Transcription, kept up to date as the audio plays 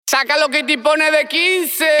Saca lo que te pone de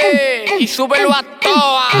 15 y súbelo a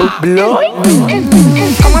toa.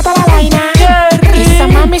 ¿Cómo está la vaina? Esa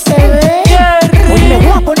mami se ve. Hoy me voy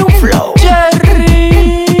a poner un flow.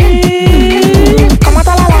 ¿Cómo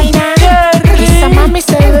está la vaina? Esa mami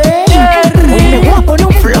se ve. Hoy me voy a poner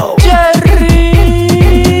un flow.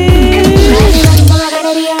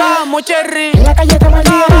 Vamos, Cherry. En la calle estamos al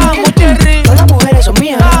día. Vamos, Cherry. Todas las mujeres son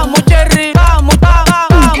mías. Vamos, Cherry. Vamos,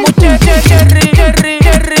 Cherry, Cherry, Cherry,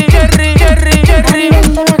 Cherry, Cherry, Cherry, Cherry,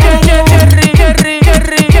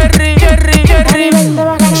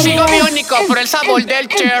 sigo biónico por el sabor del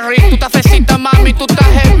cherry. Tú estás fresita, mami, tú estás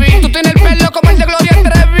heavy. Tú tienes el pelo como el de Gloria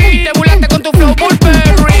Trevi. Te burlaste con tu flow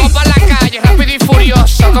Burberry. Vamos pa' la calle, rápido y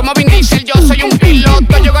furioso. Como Vin Diesel, yo soy un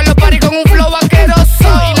piloto. Llego a los party con un flow asqueroso.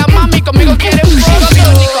 Y la mami conmigo quiere un foto.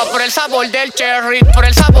 Sigo biónico por el sabor del cherry. Por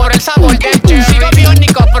el sabor del cherry. Sigo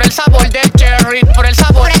biónico por el sabor del cherry. Por el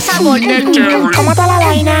sabor del cherry. ¿Cómo está la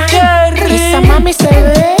vaina? Esa mami se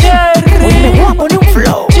ve. Hoy me voy a poner un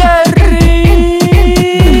flow.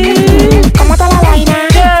 ¿Cómo está la vaina?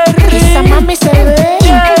 Esa mami se ve.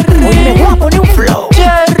 Hoy me voy a poner un flow.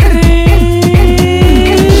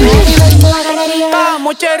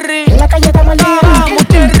 Vamos, Cherry. En la calle estamos al día. Vamos,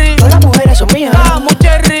 Cherry. Todas las mujeres son mías. Vamos,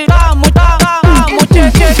 Cherry. Vamos,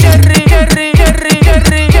 Cherry, Cherry, Cherry, Cherry,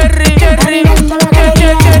 Cherry, Cherry, Cherry,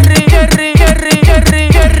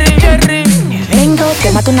 Cherry. Vengo,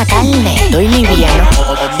 te mato una carne. Estoy liviano.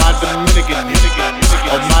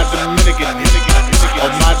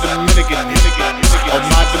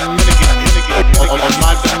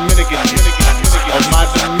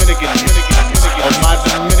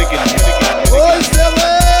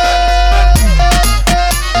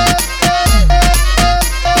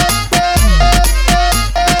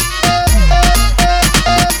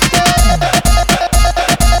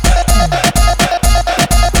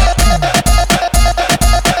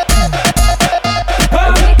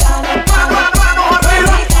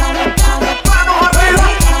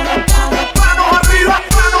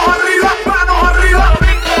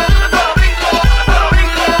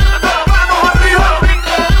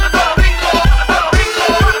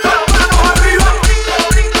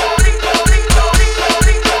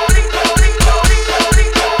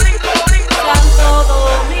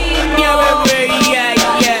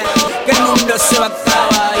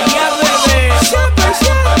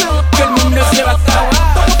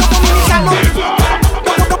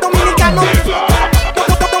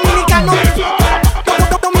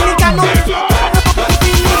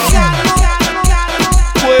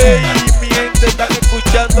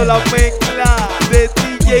 La mezcla de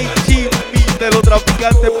DJ ShimiNyc de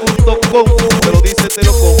lostraficantes.com. Te lo dice, te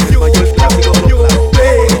lo compro. El mayor tráfico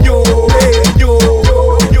bello.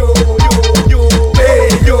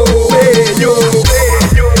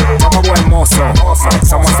 Como buen mozo,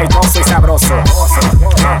 somos aceitoso y sabroso.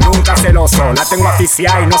 Nunca celoso, la tengo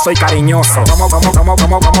aficiada y no soy cariñoso. Como buen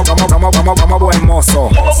mozo.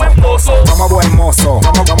 Como buen mozo.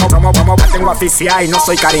 La tengo aficiada y no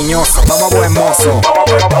soy cariñoso. Como buen mozo.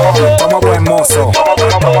 Como buen mozo.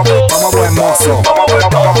 Como buen mozo.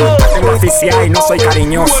 La tengo aficiada y no soy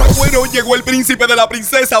cariñoso. Bueno, llegó el príncipe de la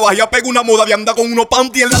princesa. Vaya, pega una moda y anda con unos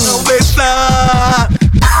panty en la cabeza.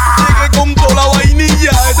 Llegué con toda la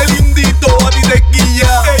vainilla. Ese lindito a ti te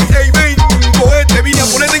quilla. Ey, ven, cogete. Vine a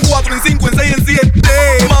ponerte en 4, en 5, en 6, en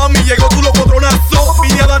 7. Mami, llegó tu locotronazo.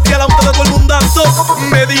 Vine a darte adelante de todo el mundazo.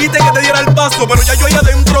 Me dijiste que te diera el paso, pero ya yo ahí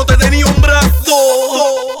adentro te tenía un brazo.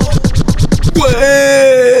 Pues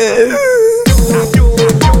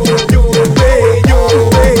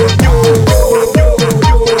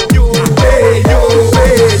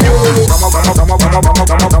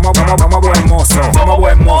Como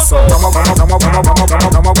buen mozo, como buen mozo,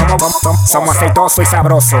 somos aceitoso y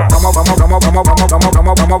sabroso. Como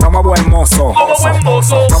buen mozo,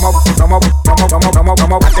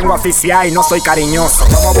 la tengo aficiada y no soy cariñoso.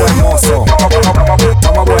 Como buen mozo,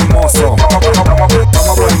 como buen mozo,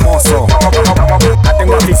 la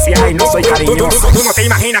tengo aficiada y no soy cariñoso. Tú no te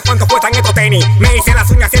imaginas cuánto cuestan estos tenis. Me hice las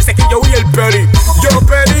uñas y el sequillo y el peri. Yo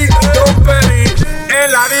peri.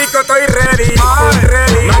 En la disco estoy ready.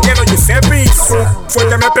 No quiero Giuseppe. Fue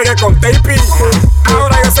que me pegué con tapey.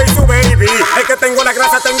 Ahora yo soy su baby. Es que tengo la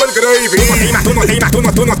grasa, tengo el gravy. Tú no te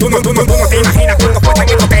imaginas cuánto cuestan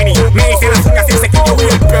estos tenis. Me hice las uñas y el sequillo y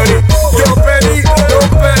el peri. Yo peri.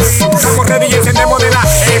 Estamos ready y encendemos de la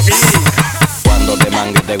heavy. Cuando te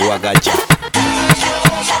mangues de guagacha.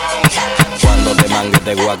 Cuando te mangues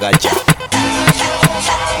de guagacha.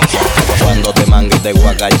 Cuando te mangues de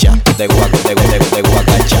guagacha, de guagacha.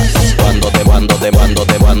 Cuando te mangues de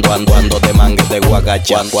guagacha. Cuando te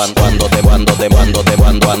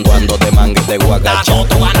mangues de guagacha.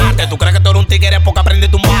 mate. Tú crees que tú eres un tigre porque aprende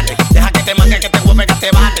tu mate. Deja que te mangue, que te hueve, que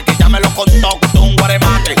te bate. Que ya me lo contó, que tú un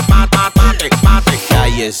guaremate. Mate, mate, mate.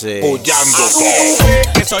 Cállese. Puyándote.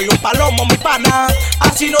 Que soy un palomo, mi pana.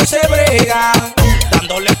 Así no se brega.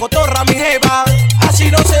 Dándole cotorra a mi jeva.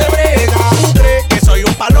 Así no se brega. ¿Tú crees que soy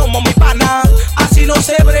un palomo, mi pana? Así no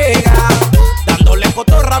se brega. Dándole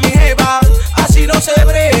cotorra a mi jeva. Así no se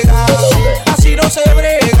brega. Así no se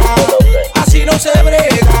brega. Así no se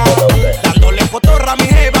brega. Dándole cotorra a mi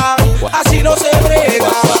jeva. Así no se brega.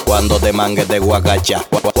 Cuando te mangues de guacacha.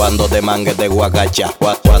 Cuando te mangues de guacacha.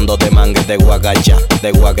 Cuando te mangues de guacacha.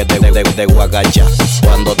 De guacacha.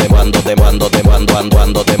 Cuando te mangues de guacacha.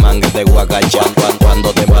 Cuando te mangues de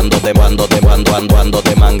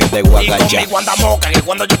guacacha. Y conmigo anda moca, que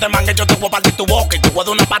cuando yo te mangue yo te voy a partir tu boca. Y te voy a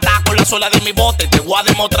dar una patada con la suela de mi bote. Te voy a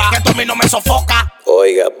demostrar que tú a mí no me sofoca.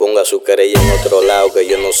 Oiga, ponga su querella en otro lado, que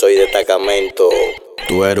yo no soy destacamento.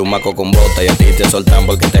 Tú eres un maco con bota y a ti te soltan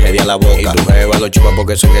porque te hedía la boca. Y tu jeva lo chupa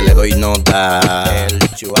porque soy que le doy nota. El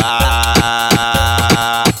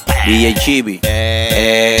chua. DJ Chibi.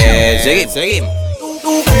 Seguimos.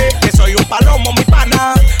 Tú ves que soy un palomo, mi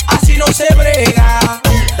pana. Así no se brega.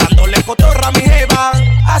 Dándole cotorra a mi jeva.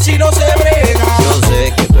 Así no se brega. Yo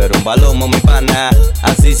sé que tú eres un palomo, mi pana.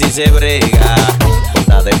 Así sí se brega.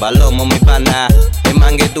 Ponta de palomo, mi pana. Te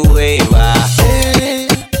mangue tu jeva.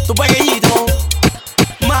 Tu pequeñito.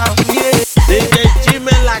 DJ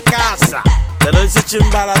Shimi en la casa. Te lo dice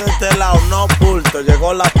Chimbala de este lado, no bulto.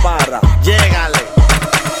 Llegó la parra. Llégale.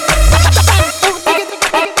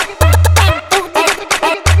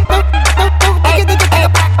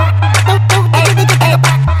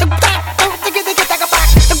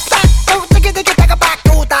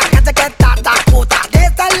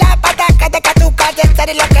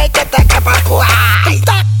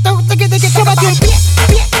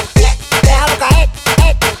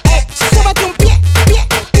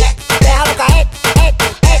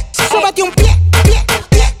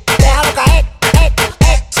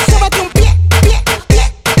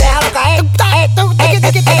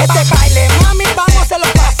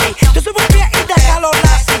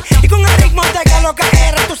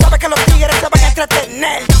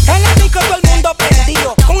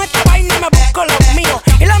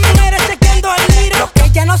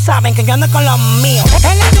 Que yo ando con los míos.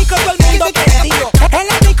 En la disco todo el mundo prendido. En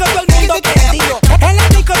la disco todo el mundo prendido. En la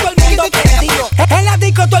disco todo el mundo prendido. En la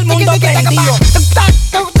disco todo el mundo prendido.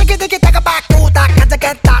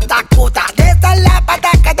 Esta es la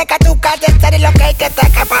pataca de catuca. De estar en lo que hay que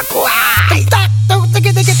taca pa' cuá.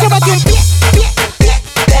 Súbate un pie,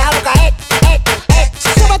 déjalo caer.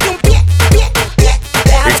 Súbate un pie,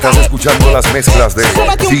 Estás escuchando las mezclas de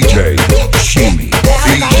DJ Shimi.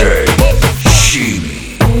 DJ Shimi.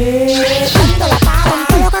 Tanto la paga,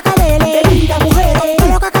 con los cacabeles, querida mujer, con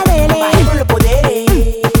los cacabeles, baje con los poderes.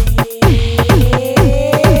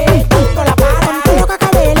 Tanto la paga, con los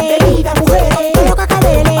cacabeles, querida mujer, con los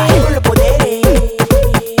cacabeles, baje con los poderes.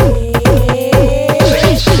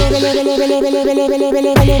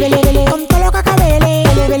 Con todos los cacabeles, con todos los cacabeles,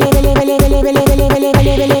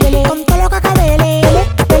 con todos los cacabeles.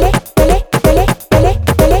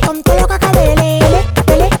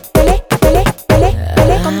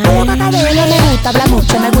 Habla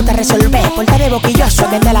mucho, me gusta resolver. Porte de boquilloso,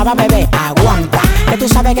 que te la va a beber. Aguanta, que tú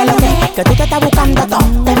sabes que lo que tú te estás buscando todo.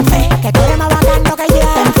 Ten fe, que tú eres más bacano que yo.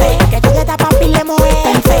 Ten fe, que tú te estás papi le mueves.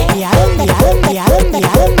 Ten fe, y a dónde,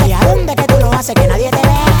 que tú lo haces que nadie te ve.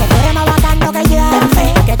 Que tú eres más bacano que yo. Ten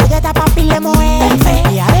fe, que tú te estás papi le mueves. Ten fe,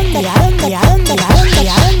 y a dónde,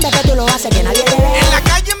 que tú lo haces que nadie te ve. En la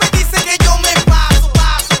calle me dice que yo me paso.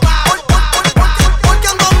 Porque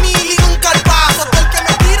ando a mil y nunca al paso. Todo el que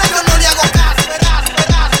me tira yo no le hago caso.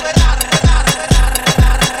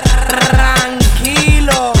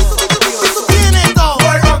 Tranquilo. Si tú tienes todo,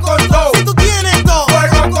 juego con todo. Si tú tienes todo,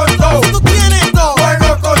 juego con todo. Si tú tienes todo,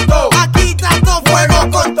 juego con todo. Aquí está todo, juego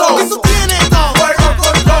con todo. Si tú tienes todo, juego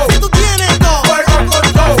con todo. Si tú tienes todo, juego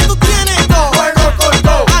con todo. Si tú tienes todo, juego con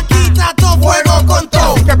todo. Aquí está todo, juego con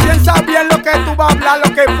todo. Que piensa bien lo que tú vas a hablar,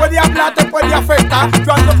 lo que puede hablar te puede afectar.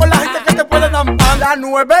 Yo ando con la gente que te puede dar la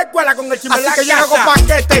nueva escuela con el Shimi. Así que yo hago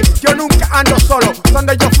paquete, yo nunca ando solo.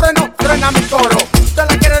 Donde yo freno, frena mi toro. Usted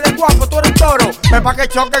la quiere de guapo, tú eres un toro. Ven pa' que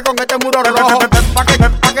choque con este muro rojo. Ven pa' que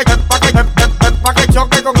choque con este muro rojo. Ven pa' que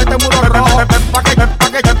choque con este muro rojo.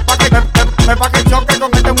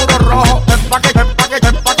 Ven pa'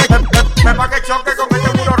 que choque con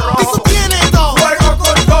este muro rojo. Si tú tienes todo, juego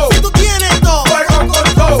con todo. Si tú tienes todo, juego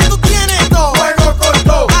con todo. Si tú tienes todo, juego con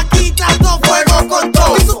todo. Aquí está todo, juego con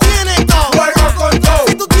todo. Si tú tienes todo, juego con todo.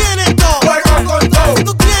 Si tú tienes todo, juego con todo. Si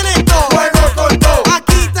tú tienes todo, juego con todo.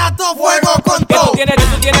 Aquí está todo, juego con todo. Tú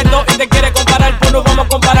tienes todo y te quieres comparar, pues nos vamos a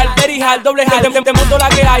comparar. doble hal, te monto la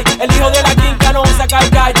que hay. El hijo de la quinca no saca el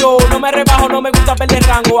gallo. No me rebajo, no me gusta perder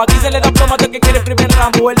rango. Aquí se le da plomo a todo el que quiere el primer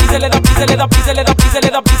Rambo. El se le da, se le da, se le da, se le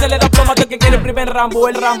da, se le da plomo a todo el que quiere el primer Rambo.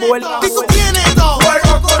 El Rambo, el Rambo. Si tú tienes todo,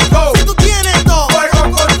 Fuego con todo. si tú tienes todo,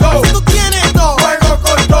 Fuego con todo. si tú tienes todo, Fuego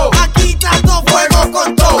con todo. aquí está todo, Fuego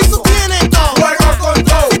con todo. si tú tienes todo, Fuego con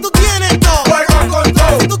todo. si tú tienes todo, Fuego con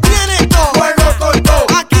todo. si tú tienes todo, Fuego con todo.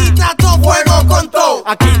 aquí está todo, Fuego con todo.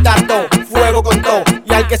 Aquí está todo, fuego con todo.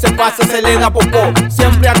 Y al que se pase se le da popó.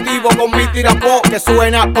 Siempre activo con mi tirapó. Que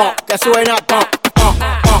suena po, que suena po, po, po,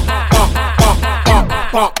 po, po, po,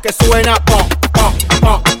 po, que suena po, po, po, po, po, po, po, po,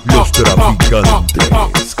 po.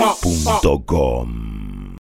 Lostraficantes.com